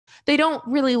they don't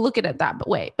really look at it that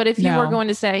way. But if you were going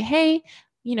to say, hey,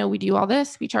 we do all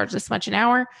this, we charge this much an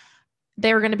hour,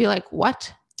 they're going to be like,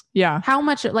 what? Yeah. How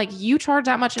much, like, you charge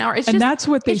that much an hour? That's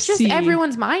what they see. It's just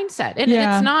everyone's mindset. And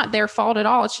it's not their fault at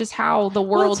all. It's just how the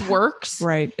world works.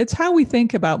 Right. It's how we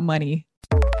think about money.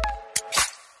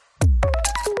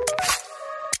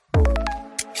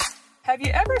 Have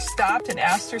you ever stopped and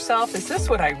asked yourself, is this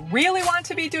what I really want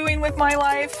to be doing with my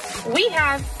life? We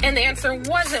have, and the answer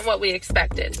wasn't what we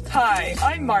expected. Hi,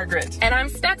 I'm Margaret. And I'm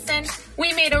Stetson.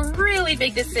 We made a really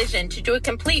big decision to do a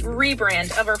complete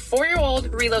rebrand of our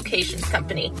 4-year-old relocations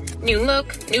company. New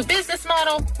look, new business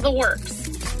model, the works.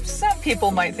 Some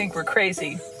people might think we're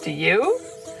crazy. Do you?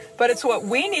 But it's what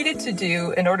we needed to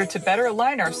do in order to better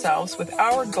align ourselves with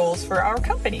our goals for our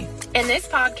company. In this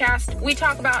podcast, we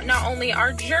talk about not only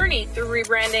our journey through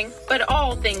rebranding, but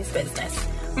all things business.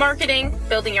 Marketing,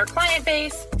 building your client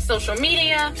base, social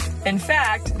media. In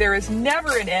fact, there is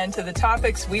never an end to the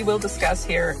topics we will discuss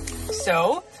here.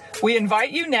 So, we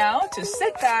invite you now to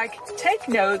sit back, take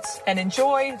notes, and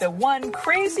enjoy the One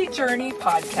Crazy Journey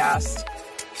podcast.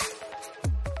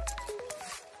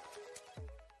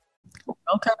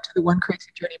 Welcome to the One Crazy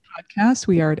Journey podcast.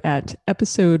 We are at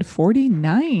episode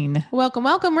 49. Welcome,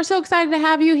 welcome. We're so excited to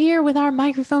have you here with our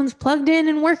microphones plugged in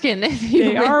and working.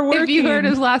 They are working. If you heard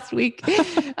us last week.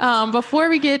 Before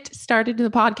we get started to the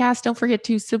podcast, don't forget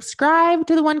to subscribe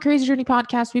to the One Crazy Journey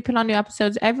podcast. We put on new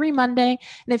episodes every Monday.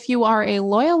 And if you are a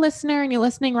loyal listener and you're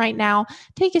listening right now,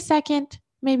 take a second.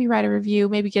 Maybe write a review,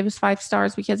 maybe give us 5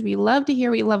 stars, because we love to hear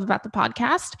what you love about the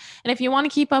podcast. And if you want to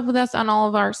keep up with us on all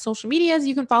of our social medias,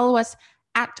 you can follow us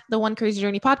at the One Crazy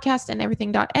Journey podcast and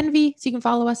everything.envy. So you can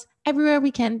follow us everywhere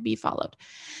we can be followed.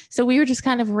 So we were just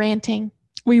kind of ranting.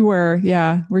 We were,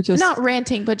 yeah. We're just not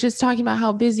ranting, but just talking about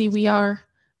how busy we are.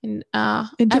 In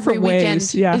different every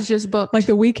ways, weekend is just booked. Like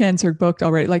the weekends are booked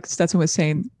already. Like Stetson was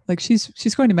saying, like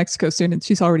she's going to Mexico soon, and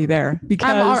she's already there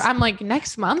because I'm like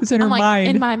next month. In her mind.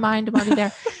 In my mind, I'm already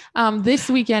there. This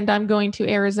weekend I'm going to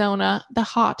Arizona, the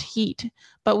hot heat.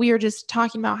 But we are just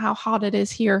talking about how hot it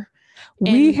is here.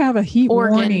 We have a heat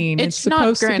warning. It's not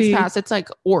supposed Grants to be Pass. It's like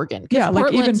Oregon. Yeah,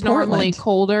 like even normally Portland.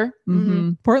 Colder.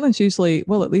 Mm-hmm. Portland's usually at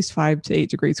least 5 to 8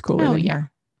 degrees cooler than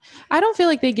here. I don't feel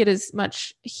like they get as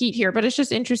much heat here, but it's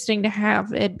just interesting to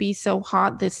have it be so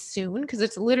hot this soon because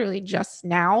it's literally just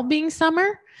now being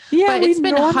summer. Yeah, but it's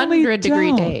been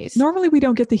 100-degree days. Normally, we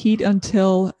don't get the heat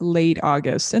until late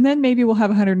August, and then maybe we'll have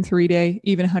a 103 day,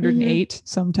 even 108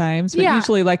 sometimes. But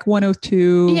usually like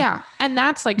 102. Yeah, and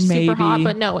that's like super hot.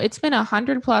 But no, it's been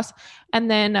 100 plus. And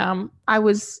then I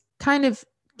was kind of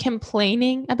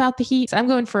complaining about the heat. I'm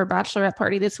going for a bachelorette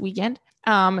party this weekend.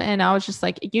 And I was just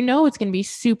like, it's going to be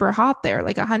super hot there,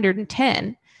 like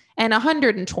 110 and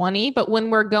 120. But when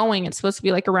we're going, it's supposed to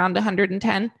be like around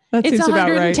 110. It's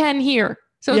 110 here.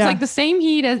 So it's like the same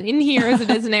heat as in here as it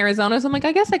is in Arizona. So I'm like,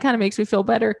 I guess that kind of makes me feel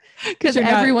better because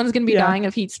everyone's going to be dying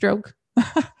of heat stroke.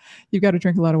 You've got to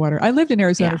drink a lot of water. I lived in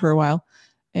Arizona for a while.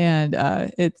 And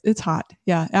it's hot.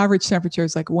 Yeah. Average temperature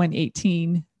is like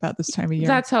 118 about this time of year.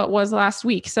 That's how it was last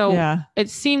week. So it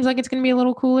seems like it's going to be a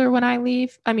little cooler when I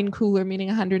leave. I mean, cooler meaning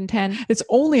 110. It's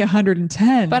only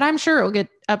 110. But I'm sure it'll get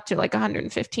up to like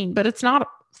 115, but it's not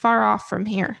far off from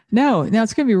here. No,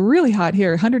 it's going to be really hot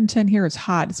here. 110 here is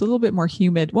hot. It's a little bit more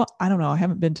humid. Well, I don't know. I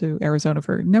haven't been to Arizona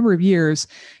for a number of years.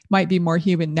 Might be more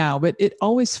humid now, but it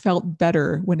always felt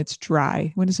better when it's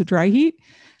dry. When it's a dry heat,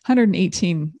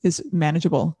 118 is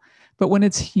manageable, but when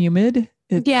it's humid,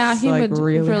 it's like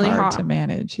really hard to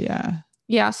manage.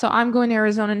 Yeah. So I'm going to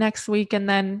Arizona next week, and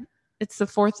then it's the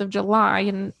 4th of July,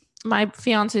 and my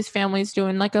fiance's family is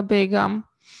doing like a big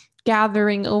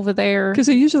gathering over there because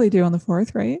they usually do on the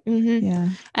 4th, right? Mm-hmm. Yeah.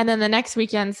 And then the next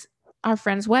weekend's our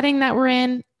friend's wedding that we're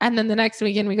in, and then the next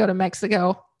weekend we go to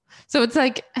Mexico. So it's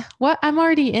like, what? I'm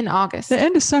already in August. The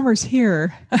end of summer's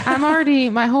here.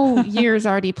 My whole year's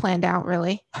already planned out,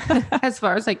 really. As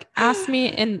far as like, ask me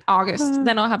in August,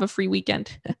 then I'll have a free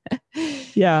weekend.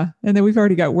 Yeah. And then we've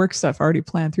already got work stuff already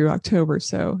planned through October.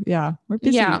 So yeah, we're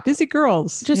busy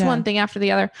girls. Just one thing after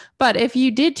the other. But if you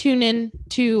did tune in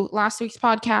to last week's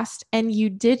podcast and you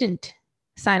didn't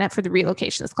sign up for the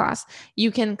relocations class,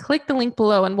 you can click the link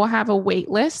below and we'll have a wait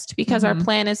list because our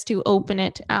plan is to open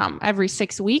it every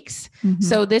 6 weeks.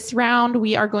 So this round,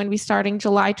 we are going to be starting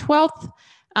July 12th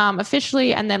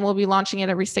officially, and then we'll be launching it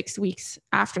every 6 weeks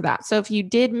after that. So if you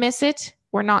did miss it,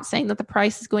 we're not saying that the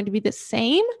price is going to be the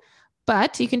same,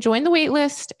 but you can join the wait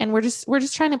list, and we're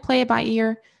just trying to play it by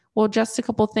ear. We'll adjust a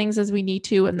couple things as we need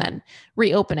to and then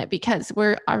reopen it because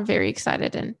we are very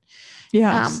excited. And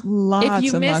if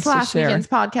you missed last weekend's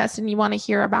podcast and you want to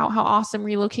hear about how awesome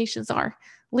relocations are,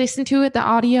 listen to it. The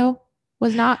audio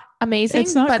was not amazing,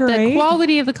 It's not but great. the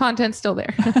quality of the content's still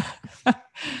there.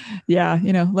 Yeah,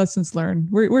 lessons learned.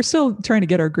 We're still trying to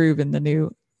get our groove in the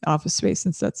new office space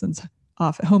in Stetson's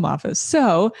home office.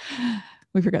 So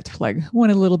we forgot to plug one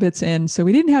of the little bits in. So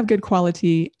we didn't have good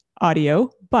quality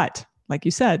audio, but like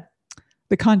you said,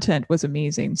 the content was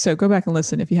amazing. So go back and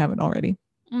listen if you haven't already.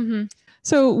 Mm-hmm.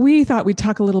 So we thought we'd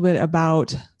talk a little bit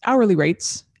about hourly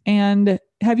rates. And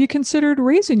have you considered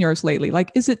raising yours lately?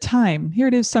 Like, is it time? Here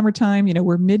it is, summertime.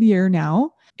 We're mid-year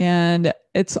now. And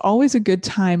it's always a good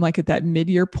time, like at that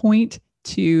mid-year point,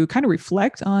 to kind of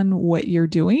reflect on what you're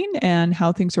doing and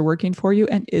how things are working for you.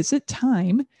 And is it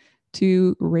time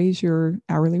to raise your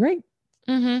hourly rate?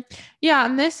 Mm-hmm. Yeah.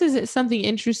 And this is something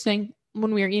interesting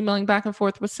when we were emailing back and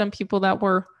forth with some people that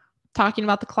were talking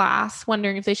about the class,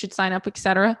 wondering if they should sign up,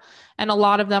 etc. And a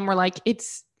lot of them were like,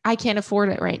 I can't afford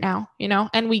it right now,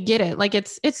 and we get it. Like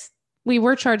we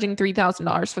were charging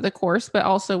 $3,000 for the course, but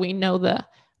also we know the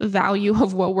value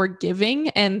of what we're giving,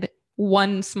 and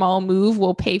one small move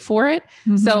will pay for it.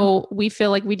 Mm-hmm. So we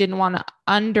feel like we didn't want to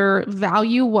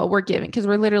undervalue what we're giving, because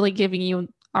we're literally giving you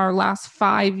our last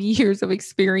 5 years of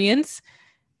experience.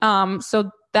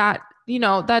 So that,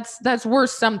 that's worth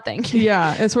something.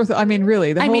 Yeah, it's worth,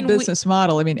 really, the whole business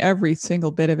model, every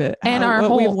single bit of it, and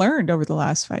what we've learned over the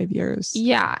last 5 years.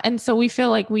 Yeah. And so we feel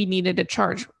like we needed to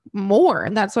charge more.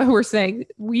 And that's why we're saying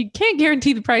we can't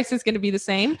guarantee the price is going to be the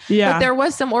same. Yeah. But there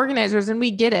was some organizers, and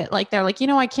we get it. Like, they're like,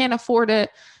 I can't afford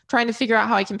it, trying to figure out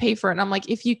how I can pay for it. And I'm like,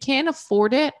 if you can't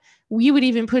afford it, we would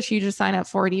even push you to sign up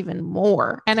for it even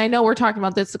more. And I know we're talking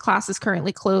about this. The class is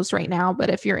currently closed right now, but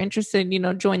if you're interested,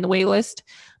 join the wait list.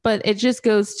 But it just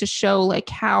goes to show like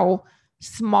how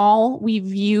small we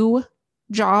view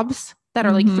jobs that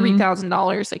are like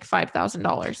 $3,000, like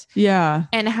 $5,000. Yeah.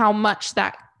 And how much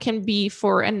that can be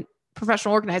for a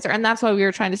professional organizer. And that's why we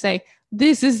were trying to say,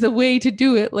 this is the way to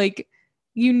do it. Like,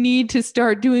 you need to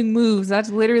start doing moves. That's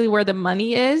literally where the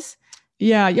money is.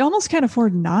 Yeah, you almost can't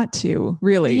afford not to,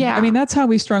 really. Yeah. That's how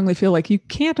we strongly feel. Like, you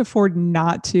can't afford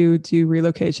not to do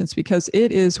relocations, because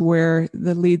it is where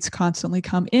the leads constantly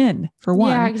come in, for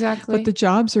one. Yeah, exactly. But the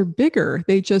jobs are bigger.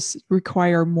 They just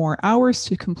require more hours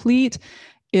to complete.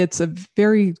 It's a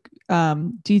very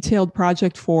detailed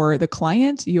project for the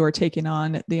client. You are taking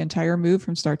on the entire move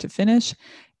from start to finish.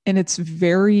 And it's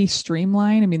very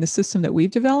streamlined. The system that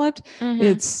we've developed,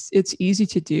 it's easy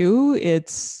to do.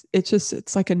 It's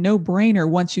like a no-brainer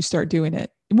once you start doing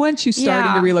it. Once you start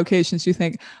into relocations, you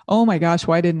think, oh my gosh,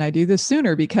 why didn't I do this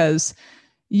sooner? Because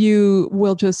you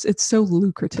will it's so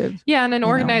lucrative. Yeah. And an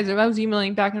organizer, I was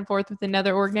emailing back and forth with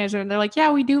another organizer, and they're like,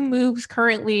 yeah, we do moves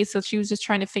currently. So she was just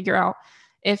trying to figure out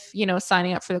if,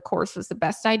 signing up for the course was the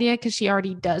best idea, because she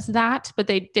already does that, but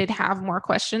they did have more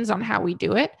questions on how we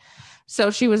do it. So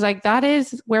she was like, that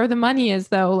is where the money is,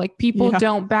 though. Like, people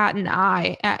don't bat an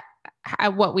eye at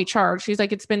what we charge. She's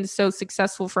like, it's been so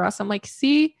successful for us. I'm like,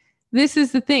 see, this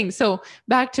is the thing. So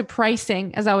back to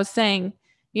pricing, as I was saying,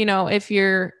 if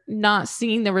you're not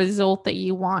seeing the result that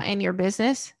you want in your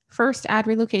business, first, add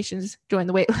relocations, join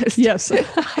the wait list. Yes.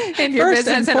 In your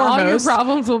business, and all your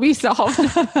problems will be solved.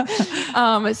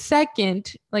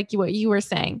 Second, like what you were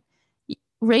saying,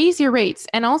 raise your rates,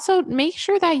 and also make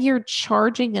sure that you're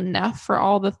charging enough for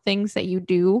all the things that you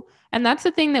do. And that's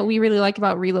the thing that we really like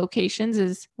about relocations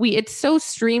is it's so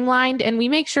streamlined, and we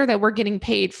make sure that we're getting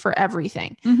paid for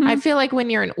everything. I feel like when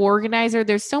you're an organizer,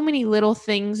 there's so many little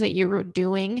things that you're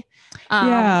doing.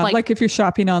 Like if you're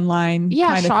shopping online.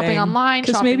 Yeah, shopping online.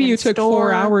 Because maybe you took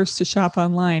 4 hours to shop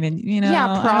online, and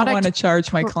I don't want to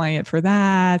charge my client for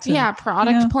that. And,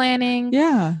 product planning.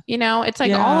 Yeah. It's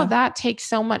like all of that takes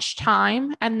so much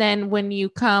time. And then when you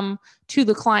come to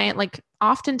the client, like,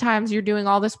 oftentimes you're doing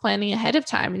all this planning ahead of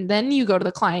time, and then you go to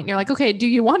the client and you're like, okay, do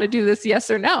you want to do this?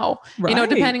 Yes or no? Right.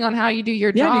 Depending on how you do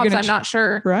your jobs, I'm not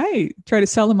sure. Right. Try to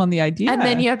sell them on the idea. And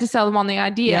then you have to sell them on the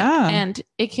idea. Yeah. And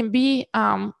it can be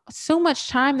so much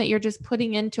time that you're just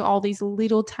putting into all these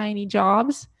little tiny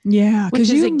jobs. Yeah.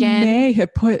 Because you may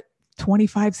have put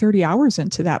 25, 30 hours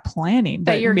into that planning,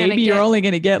 but maybe you're only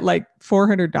going to get like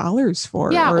 $400 for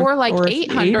it. Yeah. Or like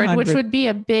 800, which would be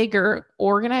a bigger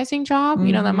organizing job.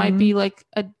 That might be like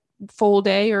a full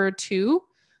day or 2,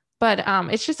 but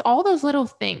it's just all those little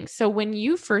things. So when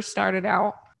you first started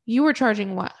out, you were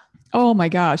charging what? Oh my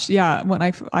gosh. Yeah. When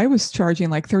I was charging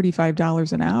like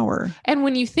 $35 an hour. And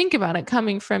when you think about it,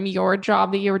 coming from your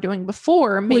job that you were doing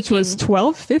before, which was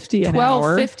 $12.50 an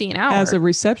hour. $12.50 an hour. As a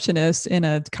receptionist in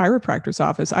a chiropractor's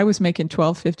office, I was making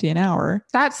 $12.50 an hour.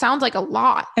 That sounds like a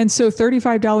lot. And so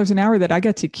 $35 an hour that I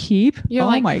got to keep. You're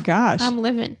like, my gosh. I'm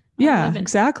living.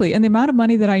 Exactly. And the amount of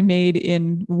money that I made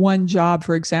in one job,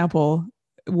 for example,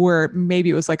 where maybe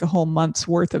it was like a whole month's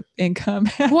worth of income.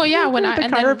 Well, yeah, when with I the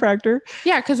and then, chiropractor.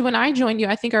 yeah, because when I joined you,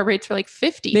 I think our rates were like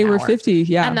 50. They an were hour. 50.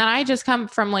 Yeah. And then I just come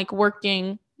from like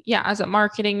working, as a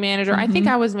marketing manager. I think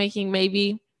I was making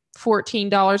maybe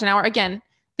 $14 an hour. Again,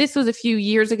 this was a few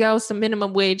years ago, so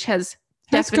minimum wage has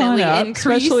definitely gone up,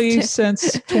 increased, especially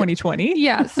since 2020.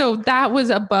 Yeah, so that was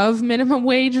above minimum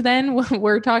wage then, what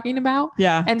we're talking about.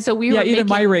 Yeah. And so we were even making,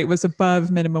 my rate was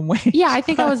above minimum wage. Yeah, I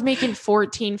think I was making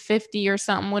 $14.50 or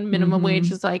something when minimum wage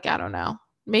was like, I don't know.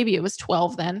 Maybe it was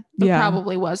 12 then. It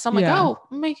probably was. So I'm like, oh,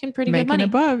 I'm making pretty good money.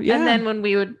 Above, yeah. And then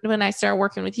when I started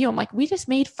working with you, I'm like, we just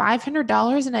made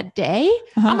 $500 in a day.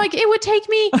 I'm like, it would take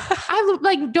me, I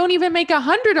like don't even make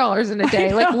 $100 in a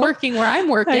day, like working where I'm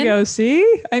working. I go,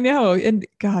 see, I know. And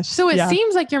gosh. So it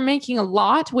seems like you're making a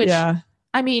lot, which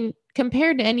I mean,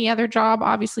 compared to any other job,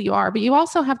 obviously you are, but you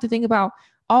also have to think about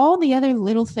all the other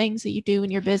little things that you do in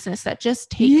your business that just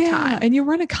take time. And you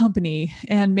run a company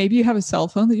and maybe you have a cell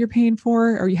phone that you're paying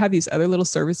for, or you have these other little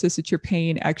services that you're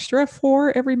paying extra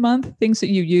for every month, things that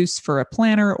you use for a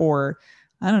planner or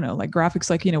I don't know, like graphics,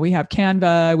 like, we have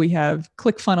Canva, we have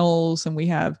ClickFunnels, and we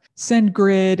have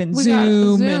SendGrid and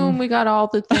Zoom. And we got all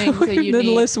the things that you need.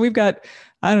 List, we've got,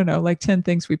 I don't know, like 10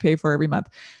 things we pay for every month,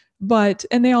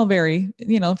 and they all vary,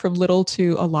 from little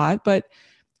to a lot. But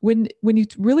when you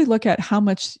really look at how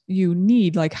much you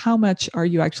need, like how much are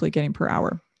you actually getting per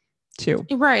hour too?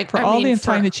 Right. For all the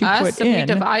time that you put in. If we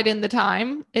divide in the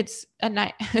time, it's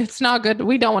not good.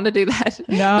 We don't want to do that.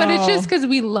 No. But it's just because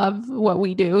we love what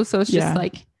we do. So it's just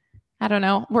like, I don't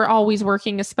know. We're always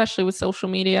working, especially with social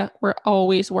media. We're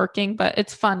always working, but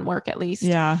it's fun work at least.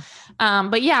 Yeah.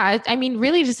 But yeah, I mean,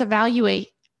 really just evaluate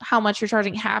how much you're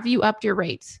charging. Have you upped your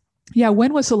rates? Yeah.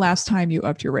 When was the last time you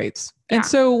upped your rates? And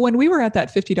so when we were at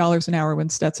that $50 an hour when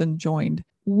Stetson joined,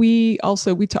 I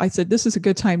said, this is a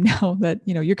good time now that,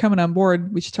 you're coming on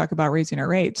board. We should talk about raising our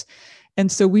rates.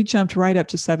 And so we jumped right up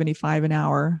to $75 an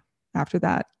hour after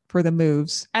that for the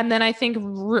moves. And then I think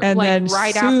right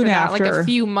after that, like a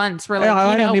few months, we're like,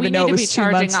 I don't even know, it was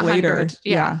 2 months later.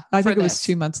 Yeah. I think it was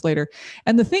 2 months later.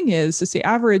 And the thing is the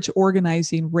average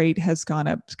organizing rate has gone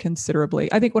up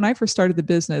considerably. I think when I first started the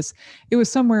business, it was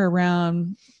somewhere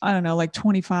around, I don't know, like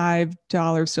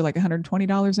 $25 to like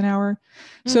 $120 an hour.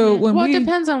 So it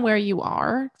depends on where you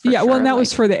are. Well, and that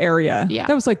was for the area. Yeah.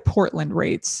 That was like Portland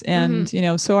rates. And,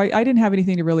 so I didn't have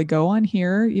anything to really go on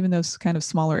here, even though it's kind of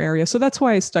smaller area. So that's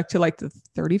why I stuck to like the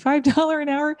 $35 an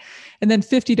hour. And then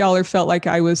 $50 felt like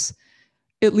I was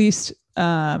at least,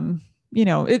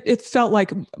 it felt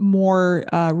like more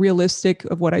realistic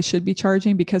of what I should be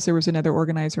charging because there was another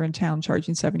organizer in town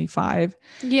charging $75.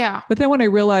 Yeah. But then when I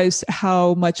realized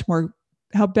how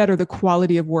better the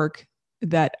quality of work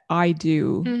that I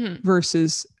do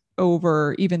versus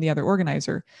over even the other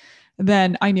organizer,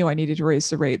 then I knew I needed to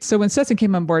raise the rate. So when Stetson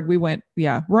came on board, we went,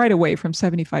 right away from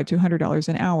 $75 to $100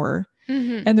 an hour.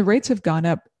 And the rates have gone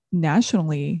up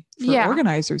nationally for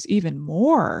organizers even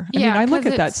more. I mean, I look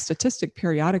at that statistic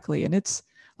periodically and it's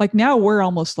like, now we're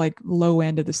almost like low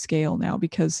end of the scale now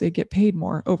because they get paid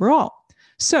more overall.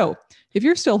 So if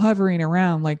you're still hovering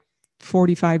around like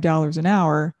 $45 an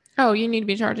hour, you need to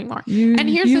be charging more. And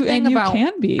here's the thing about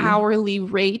hourly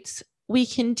rates. We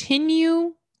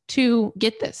continue to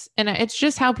get this. And it's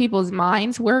just how people's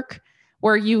minds work,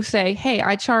 where you say, hey,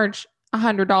 I charge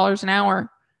 $100 an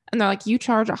hour. And they're like, you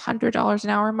charge $100 an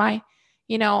hour? My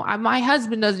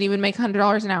husband doesn't even make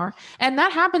 $100 an hour. And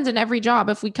that happens in every job.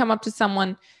 If we come up to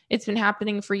someone, it's been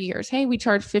happening for years. Hey, we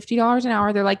charge $50 an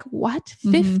hour. They're like, what?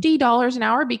 $50 an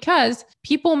hour? Because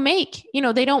people make,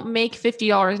 they don't make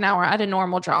 $50 an hour at a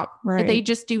normal job. Right. They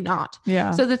just do not.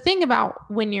 Yeah. So the thing about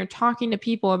when you're talking to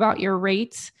people about your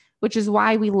rates, which is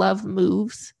why we love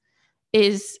Moves,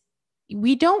 is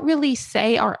we don't really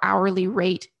say our hourly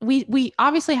rate. We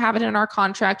obviously have it in our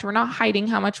contract. We're not hiding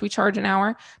how much we charge an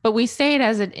hour, but we say it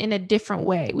in a different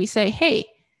way. We say, hey,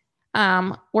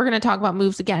 we're going to talk about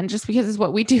Moves again, just because it's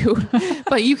what we do,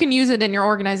 but you can use it in your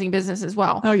organizing business as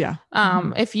well. Oh yeah.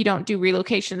 If you don't do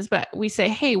relocations, but we say,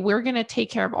 hey, we're going to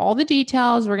take care of all the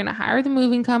details. We're going to hire the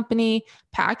moving company,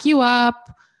 pack you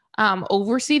up,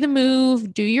 oversee the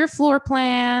move, do your floor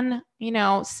plan,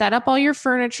 set up all your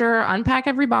furniture, unpack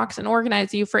every box, and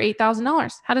organize you for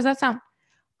 $8,000. How does that sound?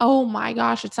 Oh my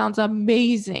gosh, it sounds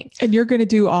amazing. And you're going to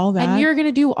do all that? And you're going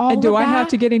to do all of that? And do I have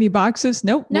to get any boxes?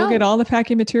 Nope. No. We'll get all the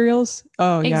packing materials.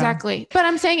 Oh, yeah. Exactly. But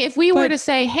I'm saying if we were to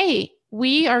say, hey,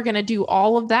 we are going to do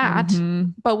all of that,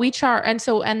 but we charge,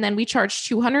 and then we charge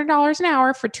 $200 an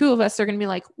hour for two of us, they're going to be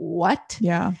like, what?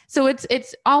 Yeah. So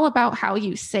it's all about how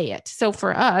you say it. So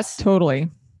for us, totally.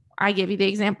 I give you the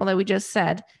example that we just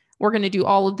said. we're going to do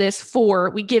all of this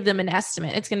we give them an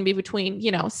estimate. It's going to be between,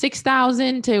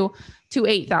 $6,000 to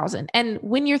 $8,000. And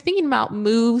when you're thinking about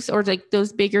moves or like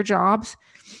those bigger jobs,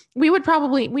 we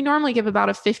normally give about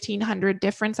a $1,500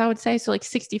 difference, I would say. So like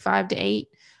 65 to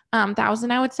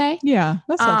 8,000, I would say. Yeah,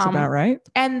 that sounds about right.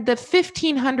 And the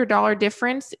 $1,500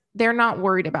 difference, they're not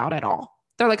worried about at all.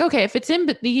 They're like, okay, if it's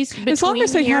in these, as long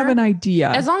as they have an idea.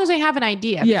 As long as they have an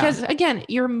idea. Yeah. Because again,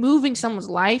 you're moving someone's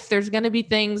life. There's going to be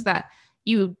things that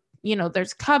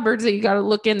there's cupboards that you got to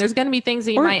look in. There's going to be things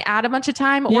that you might add a bunch of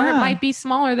time, or it might be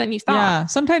smaller than you thought. Yeah.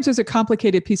 Sometimes there's a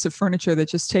complicated piece of furniture that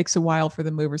just takes a while for the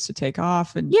movers to take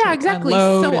off and exactly.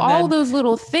 So all those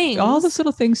little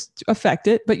things affect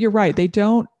it. But you're right. They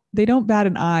don't bat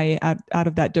an eye out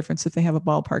of that difference if they have a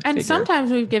ballpark and figure.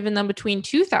 Sometimes we've given them between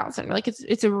 2,000. Like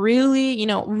it's a really,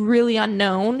 really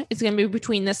unknown. It's going to be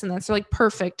between this and that. So like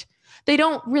perfect. They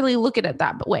don't really look at it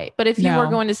that way. But if you were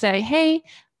going to say, hey,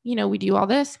 we do all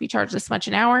this, we charge this much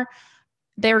an hour,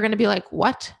 they're going to be like,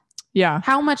 what? Yeah.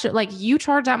 How much? Like you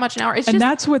charge that much an hour?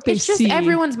 That's what they see. It's just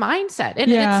everyone's mindset. And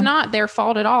it's not their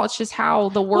fault at all. It's just how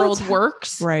the world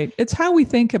works. Right. It's how we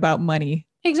think about money.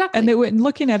 Exactly. And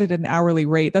looking at it at an hourly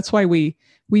rate, that's why we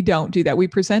don't do that. We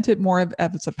present it more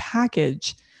as a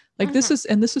package. Like this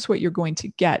is what you're going to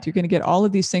get. You're going to get all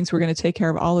of these things. We're going to take care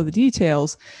of all of the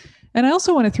details. And I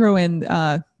also want to throw in,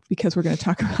 because we're going to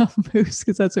talk about moves,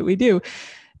 because that's what we do,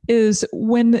 is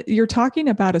when you're talking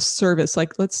about a service,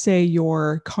 like let's say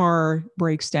your car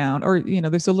breaks down or,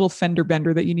 there's a little fender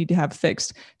bender that you need to have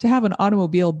fixed. To have an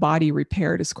automobile body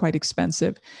repaired is quite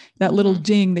expensive. That little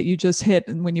ding that you just hit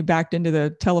and when you backed into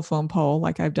the telephone pole,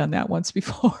 like I've done that once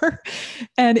before,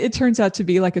 and it turns out to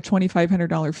be like a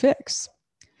 $2,500 fix.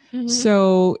 Mm-hmm.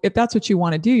 So if that's what you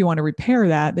want to do, you want to repair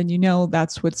that, then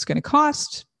that's what it's going to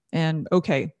cost. And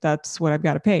okay, that's what I've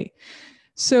got to pay.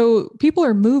 So people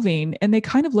are moving and they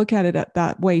kind of look at it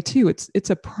that way too. It's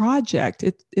a project.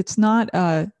 It's not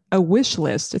a wish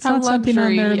list. It's not something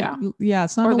on their,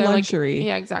 it's not a luxury.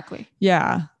 Exactly.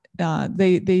 Yeah.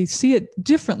 They see it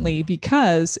differently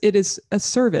because it is a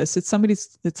service.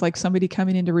 It's like somebody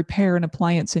coming in to repair an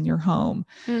appliance in your home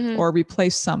or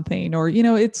replace something, or,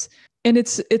 it's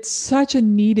such a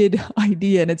needed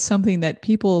idea. And it's something that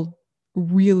people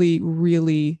really,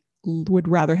 really would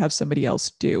rather have somebody else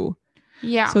do.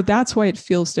 Yeah. So that's why it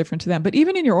feels different to them. But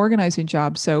even in your organizing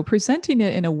job, so presenting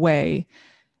it in a way,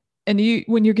 and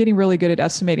when you're getting really good at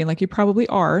estimating, like you probably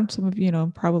are, some of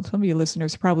you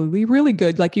listeners are probably really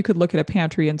good. Like you could look at a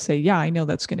pantry and say, yeah, I know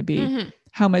that's going to be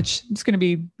how much it's going to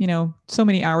be, so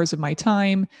many hours of my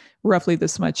time, roughly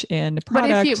this much in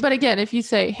product. But again, if you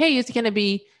say, hey, it's going to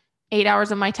be 8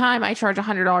 hours of my time, I charge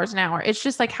 $100 an hour. It's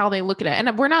just like how they look at it.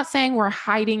 And we're not saying we're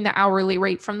hiding the hourly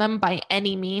rate from them by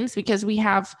any means, because we've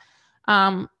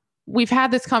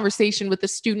had this conversation with a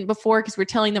student before because we're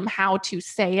telling them how to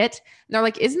say it. And they're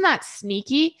like, isn't that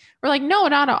sneaky? We're like, no,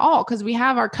 not at all. Because we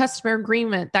have our customer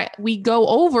agreement that we go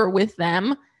over with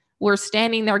them. We're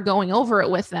standing there going over it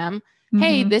with them.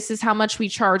 Hey, this is how much we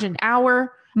charge an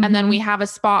hour. And then we have a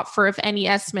spot for if any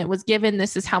estimate was given,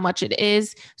 this is how much it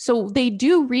is. So they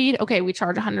do read, okay, we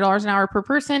charge $100 an hour per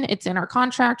person. It's in our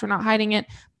contract. We're not hiding it.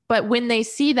 But when they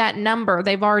see that number,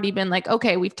 they've already been like,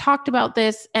 okay, we've talked about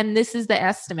this and this is the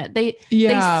estimate. They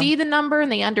see the number and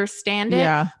they understand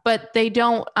it, but they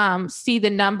don't see the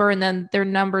number, and then their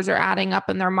numbers are adding up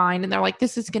in their mind. And they're like,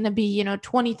 this is going to be,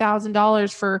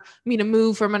 $20,000 for me to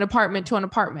move from an apartment to an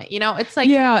apartment. It's like,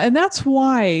 and that's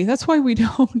why we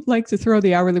don't like to throw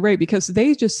the hourly rate, because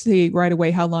they just see right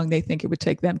away how long they think it would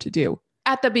take them to do.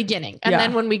 At the beginning. And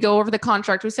then when we go over the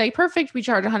contract, we say, perfect, we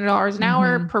charge $100 an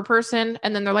hour per person.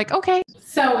 And then they're like, okay.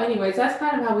 So anyways, that's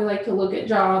kind of how we like to look at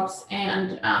jobs.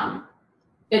 And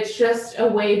it's just a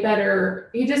way better,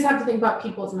 you just have to think about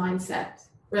people's mindset,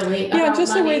 really. Yeah,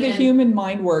 just the way the human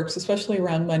mind works, especially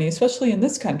around money, especially in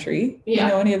this country,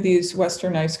 any of these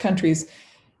westernized countries.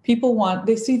 People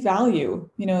they see value,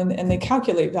 and they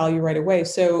calculate value right away.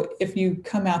 So if you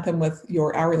come at them with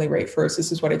your hourly rate first,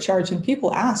 this is what I charge. And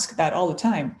people ask that all the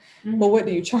time. Well, what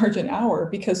do you charge an hour?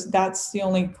 Because that's the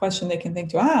only question they can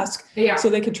think to ask. Yeah. So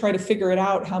they could try to figure it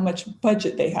out how much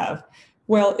budget they have.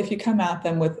 Well, if you come at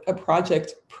them with a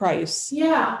project price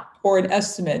or an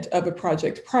estimate of a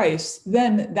project price,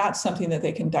 then that's something that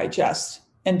they can digest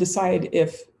and decide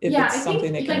if it's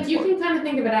something they can afford. You can kind of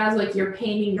think of it as like you're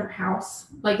painting your house.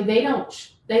 Like they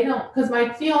don't, because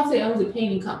my fiance owns a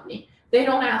painting company. They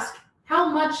don't ask, how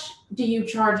much do you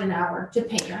charge an hour to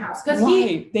paint your house? Because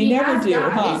they never do,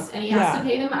 and he has to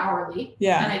pay them hourly.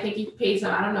 Yeah. And I think he pays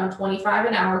them, $25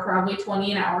 an hour, probably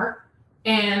 $20 an hour.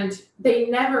 And they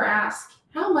never ask,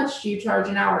 how much do you charge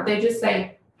an hour? They just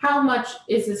say, how much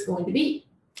is this going to be?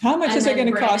 How much And is it then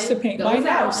going to cost to Brandon paint my goes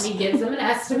out house? and he gives them an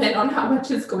estimate on how much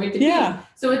it's going to Yeah. be.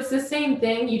 So it's the same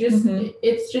thing. You just,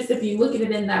 it's just, if you look at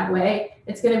it in that way,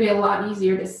 it's going to be a lot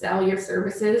easier to sell your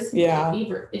services. Yeah.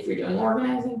 If you're doing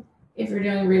organizing, if you're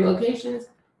doing relocations,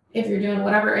 if you're doing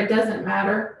whatever, it doesn't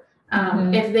matter.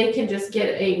 If they can just get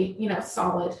a,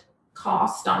 solid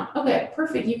cost on, okay,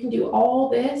 perfect, you can do all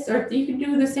this, or you can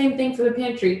do the same thing for the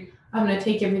pantry. I'm going to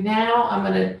take everything out, I'm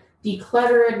going to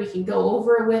declutter it, we can go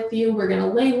over it with you, we're going to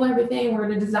label everything, we're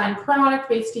going to design product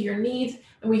based to your needs,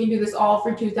 and we can do this all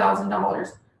for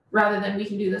 $2,000, rather than we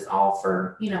can do this all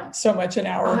for, so much an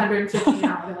hour, $150 an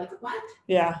hour. They're like, what?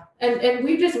 Yeah. And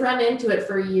we've just run into it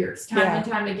for years, time and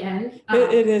time again.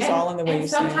 It is all in the way and you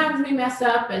say it. sometimes we mess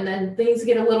up and then things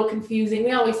get a little confusing.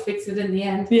 We always fix it in the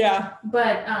end. Yeah.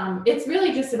 But it's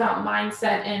really just about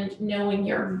mindset and knowing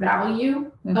your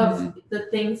value of the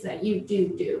things that you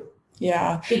do.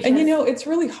 Yeah. And it's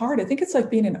really hard. I think it's like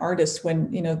being an artist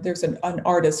when, there's an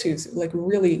artist who's like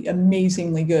really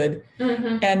amazingly good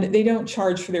and they don't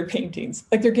charge for their paintings.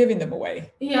 Like they're giving them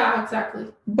away. Yeah, exactly.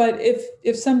 But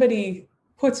if somebody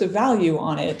puts a value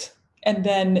on it and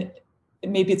then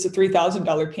maybe it's a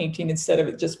 $3,000 painting instead of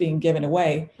it just being given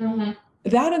away,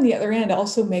 that on the other end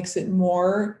also makes it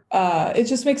more, it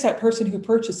just makes that person who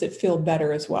purchased it feel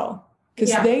better as well.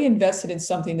 Because they invested in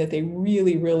something that they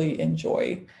really, really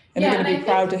enjoy. And they're going to be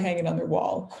proud to hang it on their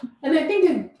wall. And I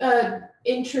think an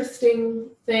interesting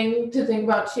thing to think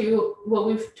about too, what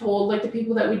we've told like the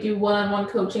people that we do one-on-one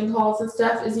coaching calls and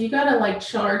stuff, is you got to like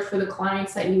charge for the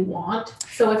clients that you want.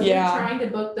 So if you're trying to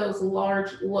book those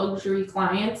large luxury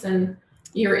clients and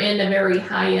you're in a very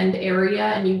high-end area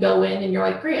and you go in and you're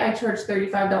like, great, I charge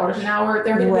 $35 an hour.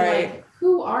 They're going to be like,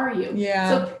 who are you? Yeah.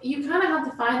 So you kind of have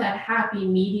to find that happy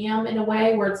medium in a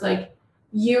way where it's like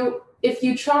if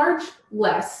you charge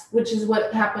less, which is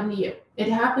what happened to you, it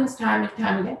happens time and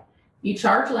time again. You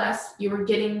charge less, you were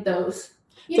getting those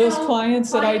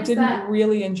clients that I didn't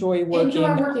really enjoy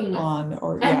working on.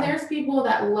 And there's people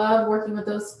that love working with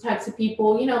those types of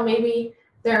people. Maybe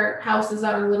their houses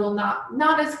are a little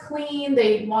not as clean.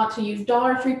 They want to use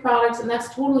Dollar Tree products, and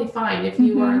that's totally fine if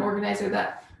you are an organizer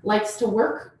that likes to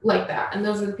work like that. And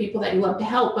those are the people that you love to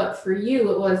help. But for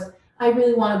you, it was, I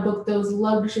really want to book those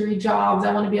luxury jobs.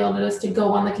 I want to be able to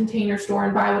go on the Container Store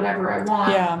and buy whatever I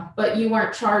want. Yeah. But you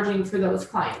weren't charging for those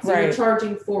clients. You were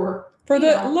charging for the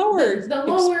lower, the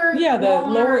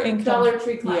lower income Dollar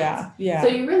Tree clients. Yeah. So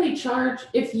you really charge,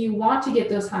 if you want to get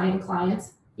those high-end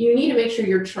clients, you need to make sure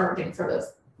you're charging for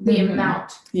the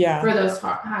amount for those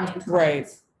high-end clients. Right.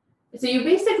 So you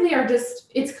basically are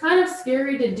it's kind of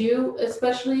scary to do,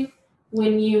 especially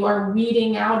when you are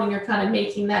weeding out and you're kind of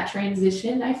making that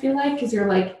transition, I feel like, because you're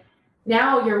like,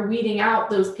 now you're weeding out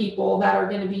those people that are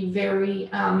going to be very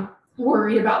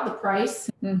worried about the price,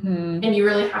 and you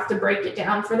really have to break it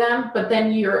down for them. But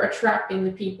then you're attracting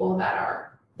the people that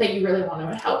you really want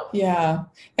to help. Yeah.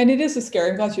 And it is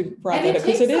scary. I'm glad you brought that up,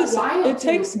 because it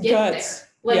takes guts.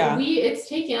 It's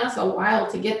taken us a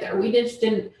while to get there. We just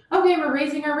didn't, we're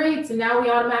raising our rates and now we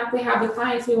automatically have the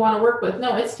clients we want to work with.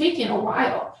 No, it's taken a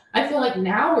while. I feel like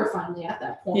now we're finally at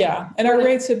that point. Yeah. And our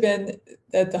rates have been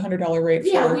at the $100 rate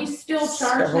for we still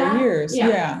charge several years.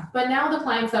 Yeah. But now the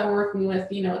clients that we're working with,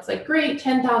 it's like, great,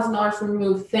 $10,000 for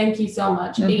remove. Thank you so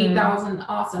much. $8,000.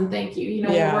 Awesome. Thank you.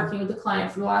 We're working with the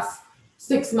client for the last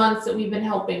 6 months that we've been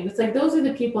helping. It's like, those are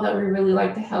the people that we really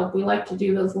like to help. We like to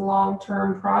do those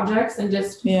long-term projects and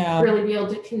just really be able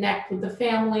to connect with the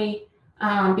family,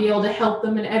 be able to help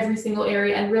them in every single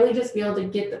area, and really just be able to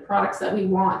get the products that we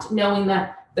want, knowing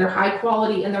that they're high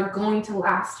quality and they're going to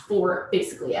last for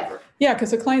basically ever. Yeah,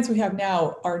 because the clients we have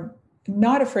now are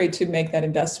not afraid to make that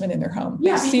investment in their home.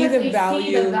 Yeah, they see the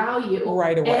value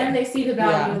right away. And they see the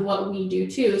value of what we do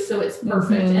too. So it's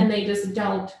perfect. And they just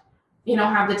don't,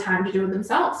 have the time to do it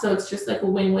themselves. So it's just like a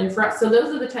win-win for us. So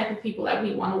those are the type of people that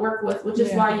we want to work with, which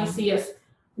is why you see us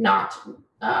not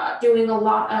doing a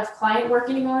lot of client work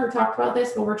anymore. We talked about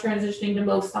this, but we're transitioning to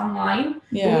most online.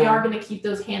 Yeah. But we are going to keep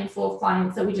those handful of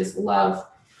clients that we just love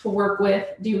to work with,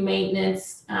 do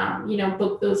maintenance,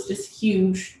 book those just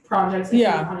huge projects if you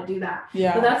want to do that.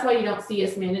 Yeah. But that's why you don't see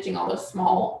us managing all those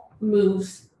small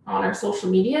moves on our social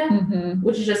media,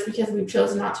 which is just because we've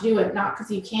chosen not to do it, not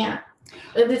because you can't.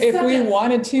 If we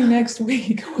wanted to next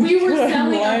week, we were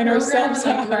selling our program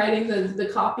and writing the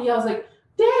copy. I was like,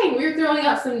 dang, we were throwing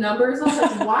out some numbers. I was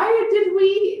like, why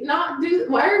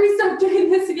are we still doing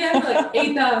this again? Like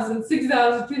 8,000,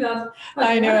 6,000, 2,000.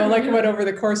 I know, like what over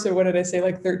the course of, what did I say?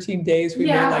 Like 13 days, we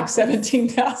made like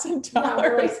 $17,000. Yeah,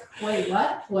 we're like, wait,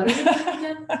 what? What are we doing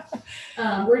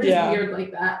again? We're just weird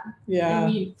like that. Yeah.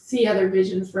 And we see other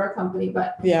visions for our company,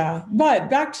 but. Yeah. But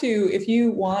back to, if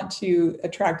you want to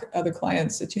attract other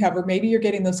clients that you have, or maybe you're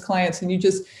getting those clients and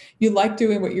you like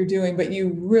doing what you're doing, but you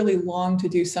really long to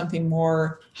do something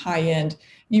more high end,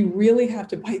 you really have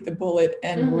to bite the bullet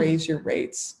and raise your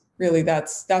rates. Really,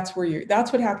 that's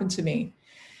what happened to me.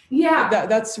 Yeah.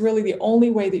 That's really the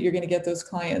only way that you're going to get those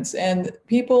clients. And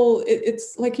people,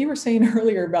 it's like you were saying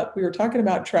earlier about, we were talking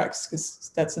about trucks, because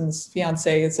Stetson's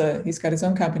fiance he's got his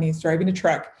own company, he's driving a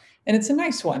truck, and it's a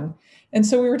nice one. And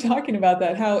so we were talking about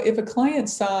that, how if a client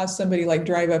saw somebody like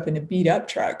drive up in a beat up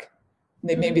truck,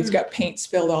 maybe it's got paint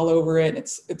spilled all over it, and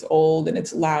it's old and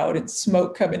it's loud and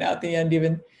smoke coming out the end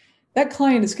even, that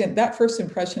client that first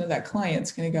impression of that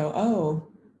client's going to go, oh,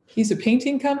 he's a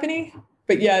painting company?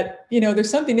 But yet, there's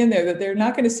something in there that they're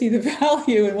not going to see the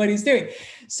value in what he's doing.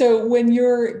 So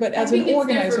as an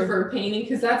organizer for painting,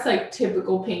 because that's like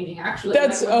typical painting, actually.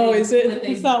 That's, is it?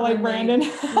 It's not like Brandon.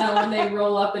 No, when they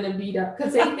roll up in a beat up,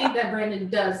 because they think that Brandon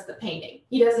does the painting.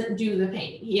 He doesn't do the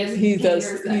painting. He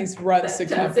runs the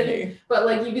company. But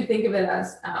like, you could think of it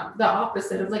as the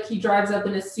opposite of, like, he drives up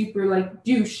in a super like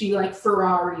douchey like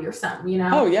Ferrari or something,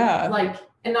 Oh yeah. Like,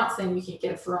 and not saying you can't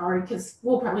get a Ferrari, because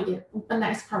we'll probably get a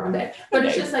nice car one day. But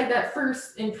it's just like that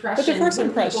first impression. But the first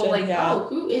impression, people, like, oh,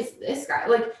 who is this guy?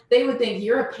 Like, they would think,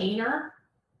 you're a painter.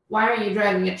 Why are you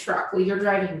driving a truck? Well, you're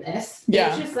driving this. Yeah.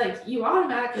 It's just like, you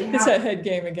automatically have it's a head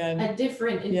game again. A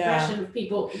different impression of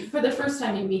people for the first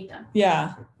time you meet them.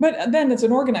 Yeah. But then as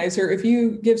an organizer, if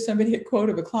you give somebody a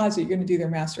quote of a closet, you're going to do their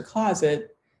master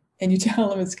closet, and you tell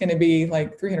them it's going to be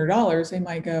like $300, they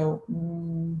might go,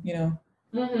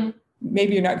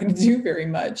 maybe you're not going to do very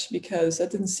much, because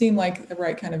that didn't seem like the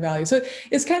right kind of value. So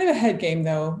it's kind of a head game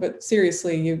though, but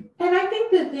seriously, and I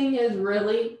think the thing is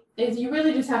you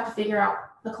really just have to figure out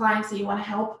the clients that you want to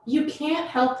help. You can't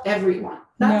help everyone.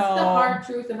 That's the hard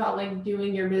truth about like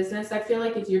doing your business. I feel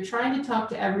like if you're trying to talk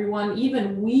to everyone,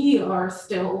 even we are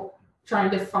still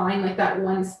trying to find like that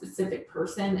one specific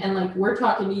person. And like, we're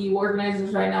talking to you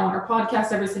organizers right now on our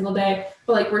podcast every single day,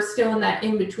 but like, we're still in that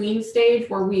in-between stage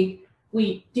where we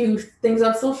do things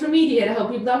on social media to help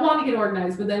people that want to get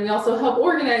organized, but then we also help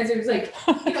organizers. Like,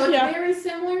 it's very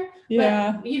similar.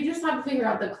 Yeah. But you just have to figure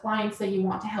out the clients that you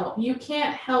want to help. You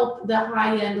can't help the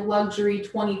high-end luxury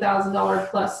 $20,000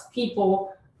 plus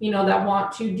people, that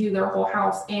want to do their whole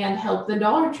house and help the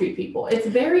Dollar Tree people. It's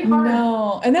very hard.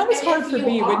 No, and that was hard for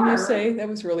me, wouldn't you say? That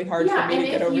was really hard for me to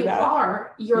get over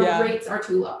that. Your rates are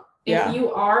too low. If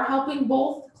you are helping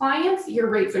both clients, your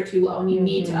rates are too low and you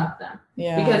need to up them.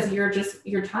 Yeah. Because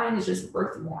your time is just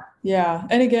worth more. Yeah.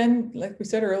 And again, like we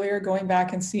said earlier, going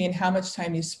back and seeing how much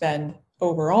time you spend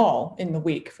overall in the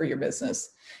week for your business.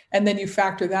 And then you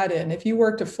factor that in. If you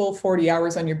worked a full 40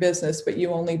 hours on your business, but you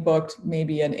only booked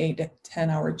maybe an 8 to 10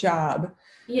 hour job.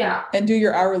 Yeah. And do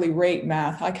your hourly rate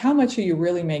math. Like, how much are you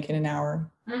really making an hour?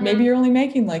 Maybe you're only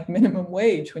making like minimum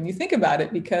wage when you think about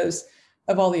it, because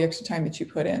of all the extra time that you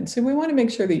put in. So we want to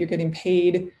make sure that you're getting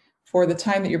paid for the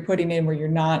time that you're putting in where you're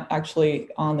not actually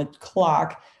on the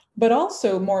clock, but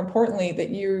also more importantly, that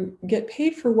you get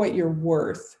paid for what you're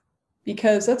worth,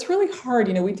 because that's really hard.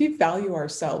 We devalue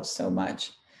ourselves so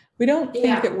much. We don't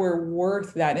think that we're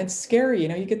worth that. It's scary.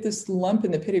 You get this lump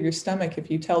in the pit of your stomach if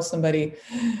you tell somebody,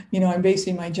 I'm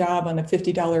basing my job on a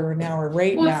 $50 an hour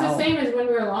rate now. Well, it's the same as when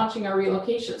we were launching our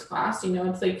relocations class.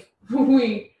 It's like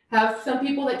we have some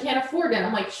people that can't afford it.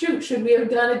 I'm like, shoot, should we have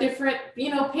done a different,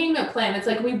 payment plan? It's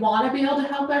like, we want to be able to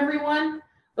help everyone,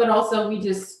 but also we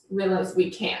just realize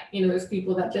we can't. There's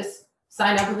people that just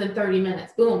sign up within 30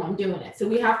 minutes. Boom, I'm doing it. So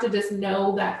we have to just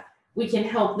know that we can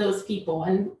help those people.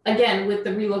 And again, with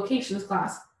the relocations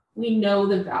class, we know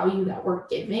the value that we're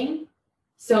giving.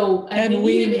 So we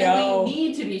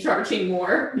need to be charging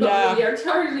more, but we are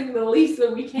charging the least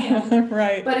that we can.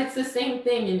 Right. But it's the same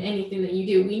thing in anything that you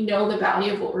do. We know the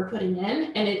value of what we're putting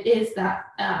in, and it is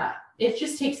that it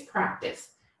just takes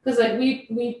practice. Because like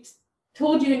we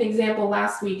told you an example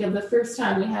last week of the first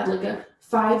time we had like a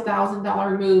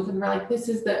 $5,000 move, and we're like, I think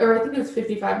it was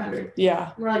 $5,500.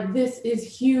 Yeah. And we're like, this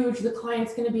is huge. The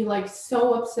client's going to be like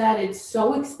so upset. It's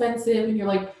so expensive. And you're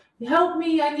like, help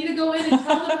me, I need to go in and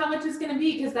tell them how much it's going to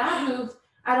be, because that move,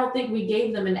 I don't think we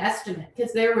gave them an estimate,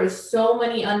 because there were so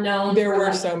many unknowns. There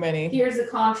were so many. Here's the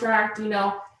contract,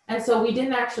 and so we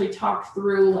didn't actually talk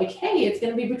through like, hey, it's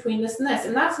going to be between this and this.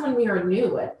 And that's when we were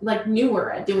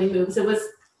newer at doing moves. It was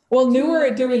Well, newer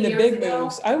at doing 2-3 the years big ago.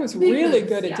 moves. I was Big really moves,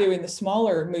 good at yeah. doing the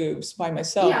smaller moves by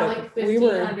myself. Yeah, but like we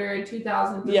were 1,500,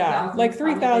 2,000, 3,000. Yeah, like was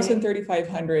probably 3,000, big.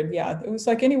 3,500. Yeah, it was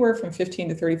like anywhere from 15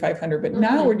 to 3,500. But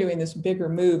now we're doing this bigger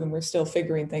move and we're still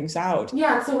figuring things out.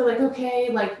 Yeah, so we're like, okay,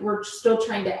 like we're still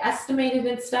trying to estimate it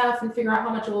and stuff and figure out how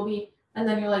much it will be. And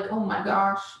then you're like, oh my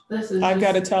gosh, this is I've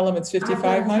got to tell them it's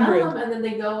 5,500. And then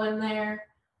they go in there,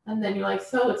 and then you're like,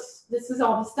 so this is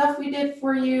all the stuff we did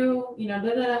for you, you know,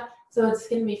 da da da. So it's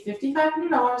gonna be $5,500.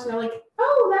 And they're like,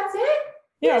 oh, that's it?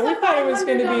 Yeah, Here's we a thought it was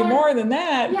going to be $500 more than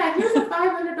that. Yeah, here's a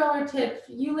 $500 tip.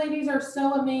 You ladies are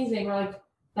so amazing. We're like,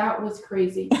 that was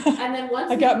crazy. And then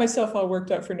once I got myself all worked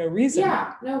up for no reason.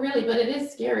 Yeah, no, really, but it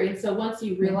is scary. And so once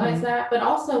you realize that, but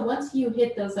also once you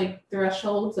hit those like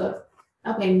thresholds of,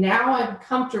 okay, now I'm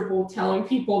comfortable telling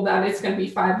people that it's going to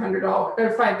be $500 or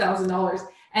 $5,000,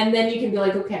 and then you can be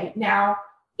like, okay, now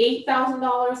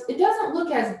 $8,000. It doesn't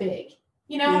look as big,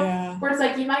 you know, Yeah. where it's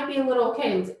like you might be a little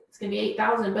okay. It's going to be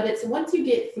 8,000, but it's once you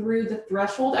get through the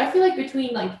threshold. I feel like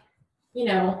between like, you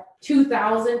know,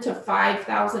 $2,000 to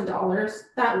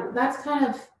 $5,000, that's kind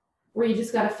of where you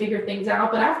just got to figure things out.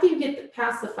 But after you get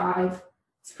past the 5,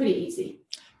 it's pretty easy.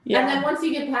 Yeah. And then once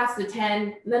you get past the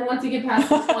 10, and then once you get past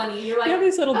the 20, you're like, you have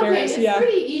these little okay, bears. it's Yeah.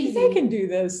 pretty easy. They can do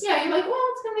this. Yeah, you're like, well,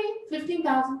 it's gonna be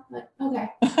 15,000. Like,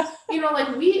 okay. You know, like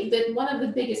one of the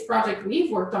biggest projects we've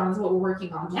worked on is what we're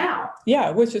working on now. Yeah,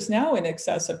 which is now in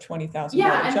excess of $20,000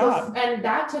 Yeah, job. and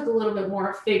that took a little bit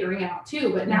more figuring out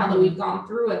too. But now that we've gone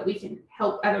through it, we can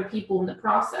help other people in the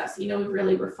process. You know, we've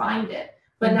really refined it.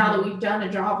 But now that we've done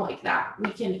a job like that,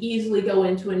 we can easily go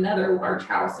into another large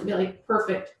house and be like,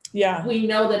 perfect. Yeah. We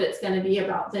know that it's going to be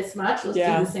about this much. Let's do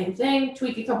the same thing,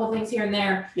 tweak a couple things here and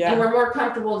there. Yeah. And we're more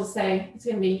comfortable to say it's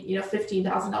going to be, you know,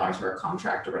 $15,000 for a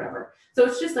contract or whatever. So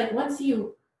it's just like once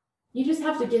you just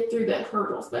have to get through the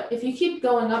hurdles. But if you keep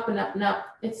going up and up and up,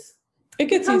 it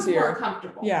gets easier. More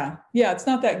comfortable. Yeah. Yeah. It's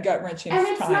not that gut wrenching. And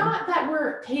it's not that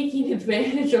we're taking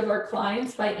advantage of our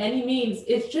clients by any means.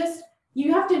 It's just,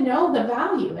 you have to know the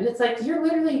value. And it's like, you're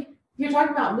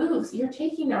talking about moves. You're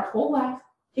taking their whole life,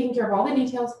 taking care of all the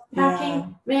details,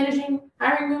 packing, managing,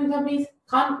 hiring moving companies,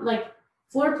 like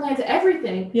floor plans,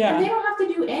 everything. Yeah. And they don't have to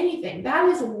do anything. That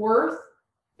is worth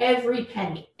every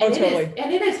penny. And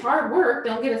it is hard work.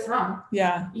 Don't get us wrong.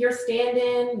 Yeah. You're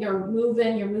standing, you're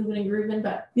moving and grooving,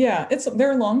 but yeah,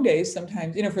 there are long days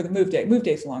sometimes, you know, for the move day. Move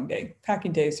day's a long day.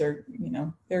 Packing days are, you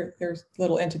know, there's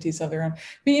little entities of their own.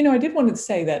 But, you know, I did want to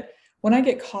say that when I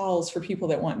get calls for people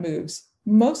that want moves,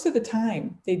 most of the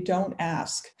time they don't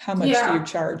ask, how much do you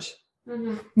charge?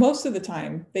 Most of the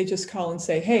time they just call and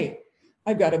say, hey,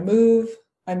 I've got to move.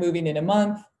 I'm moving in a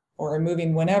month, or I'm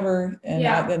moving whenever.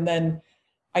 And then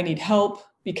I need help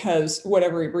because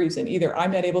whatever reason, either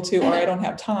I'm not able to, or I don't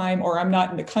have time, or I'm not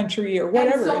in the country, or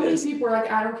whatever and so it is. Many people are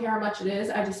like, I don't care how much it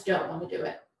is. I just don't want to do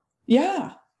it.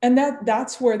 Yeah. And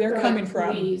that's where they're coming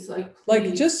from. Please,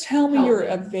 like, just tell me you're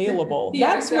available.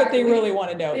 That's what they really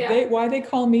want to know. Why they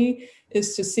call me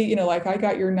is to see, you know, like, I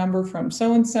got your number from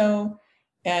so-and-so,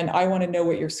 and I want to know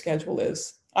what your schedule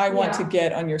is. I want to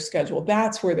get on your schedule.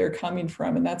 That's where they're coming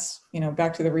from. And that's, you know,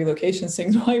 back to the relocation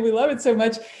things, why we love it so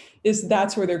much is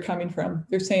that's where they're coming from.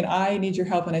 They're saying, I need your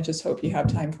help and I just hope you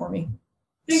have time for me.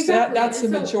 Exactly. That's the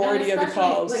majority of the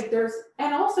calls. Like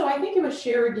and also I think it was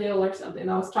Sherry Gill or something.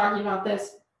 I was talking about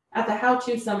this at the How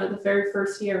To Summit the very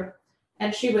first year.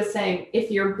 And she was saying,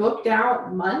 if you're booked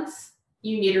out months,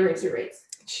 you need to raise your rates.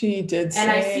 She did say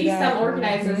and I see that. some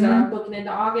organizers that I'm booking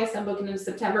into August, I'm booking into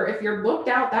September. If you're booked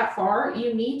out that far,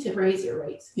 you need to raise your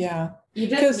rates. Yeah. You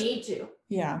just need to.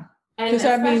 Yeah. And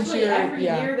that means every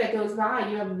year that goes by,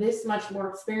 you have this much more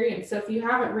experience. So if you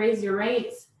haven't raised your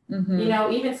rates, you know,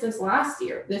 even since last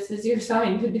year, this is your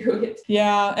sign to do it.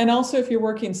 Yeah. And also if you're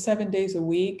working 7 days a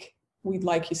week, we'd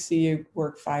like to see you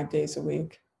work 5 days a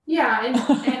week. Yeah.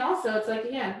 And also it's like,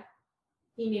 again,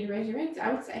 you need to raise your rates,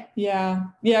 I would say. Yeah.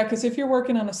 Yeah. Because if you're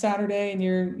working on a Saturday and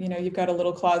you've got a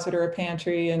little closet or a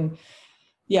pantry, and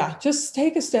just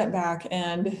take a step back,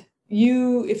 and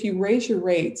if you raise your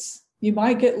rates, you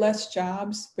might get less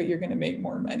jobs, but you're going to make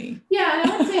more money. Yeah.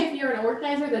 And I would say if you're an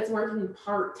organizer that's working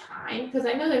part-time, because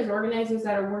I know there's organizers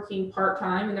that are working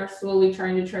part-time and they're slowly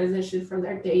trying to transition from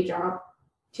their day job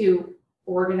to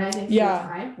organizing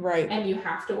full-time. Right. And you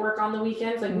have to work on the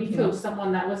weekends. Like we coached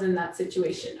someone that was in that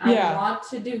situation. I want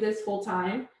to do this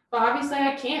full-time, but obviously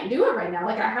I can't do it right now.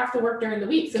 Like I have to work during the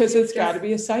week. Because it's got to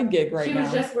be a side gig right now. She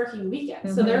was just working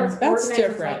weekends. So there was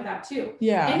organizers like that too.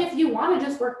 Yeah. And if you want to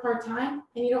just work part-time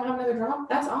and you don't have another job,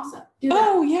 that's awesome. Do that.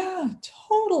 Oh yeah,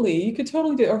 totally. You could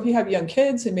totally do it. Or if you have young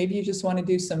kids and maybe you just want to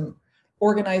do some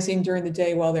organizing during the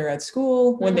day while they're at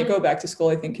school. When they go back to school,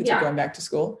 I think kids are going back to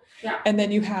school. Yeah. And then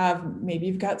maybe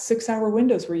you've got 6-hour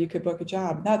windows where you could book a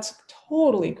job. That's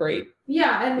totally great.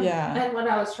 Yeah. And what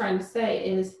I was trying to say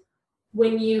is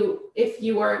if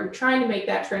you are trying to make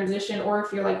that transition, or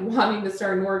if you're like wanting to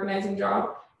start an organizing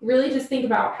job, really just think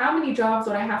about how many jobs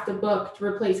would I have to book to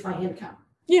replace my income?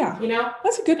 Yeah.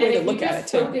 That's a good way to look at it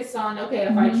too. Focus on, okay,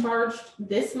 if I charged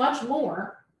this much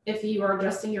more, if you are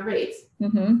adjusting your rates,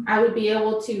 I would be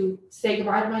able to say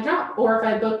goodbye to my job. Or if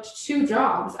I booked 2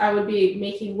 jobs, I would be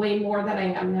making way more than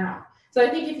I am now. So I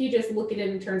think if you just look at it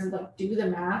in terms of like do the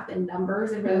math and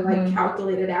numbers and really like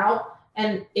calculate it out.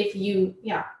 And if you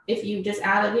just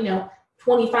added,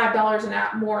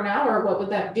 $25 more an hour, what would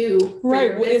that do?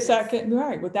 Right. Would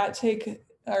that take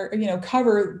or,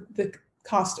 cover the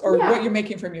cost or what you're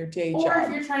making from your day job? Or if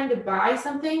you're trying to buy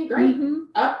something, great.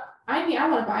 I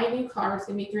want to buy a new car. It's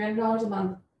going to be $300 a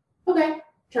month. Okay.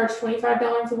 Charge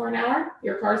 $25 more an hour.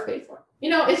 Your car's paid for.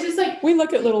 It's just like. We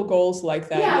look at little goals like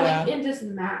that. Yeah. Like in just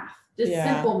math,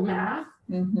 simple math.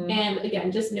 And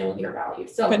again, just knowing your value.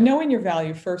 But knowing your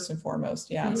value first and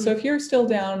foremost. Yeah. So if you're still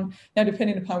down now,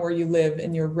 depending upon where you live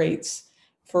and your rates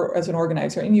as an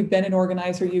organizer, and you've been an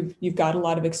organizer, you've got a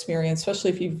lot of experience, especially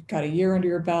if you've got a year under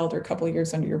your belt or a couple of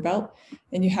years under your belt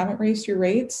and you haven't raised your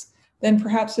rates, then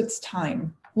perhaps it's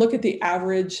time. Look at the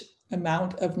average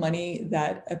amount of money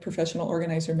that a professional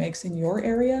organizer makes in your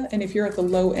area. And if you're at the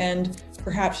low end,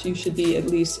 perhaps you should be at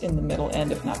least in the middle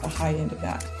end, if not the high end of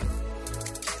that.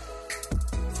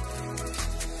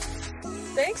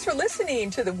 Thanks for listening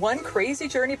to the One Crazy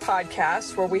Journey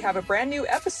podcast, where we have a brand new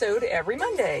episode every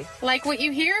Monday. Like what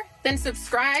you hear? Then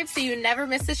subscribe so you never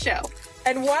miss a show.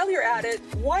 And while you're at it,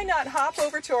 why not hop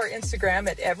over to our Instagram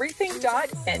at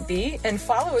everything.nb and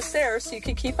follow us there so you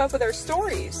can keep up with our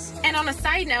stories. And on a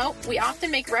side note, we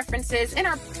often make references in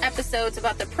our episodes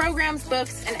about the programs,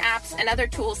 books, and apps and other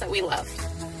tools that we love.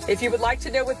 If you would like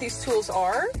to know what these tools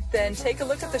are, then take a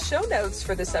look at the show notes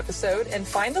for this episode and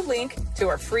find the link to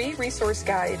our free resource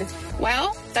guide.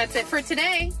 Well, that's it for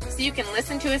today. So you can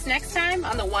listen to us next time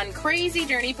on the One Crazy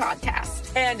Journey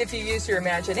podcast. And if you use your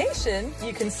imagination,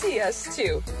 you can see us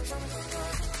too.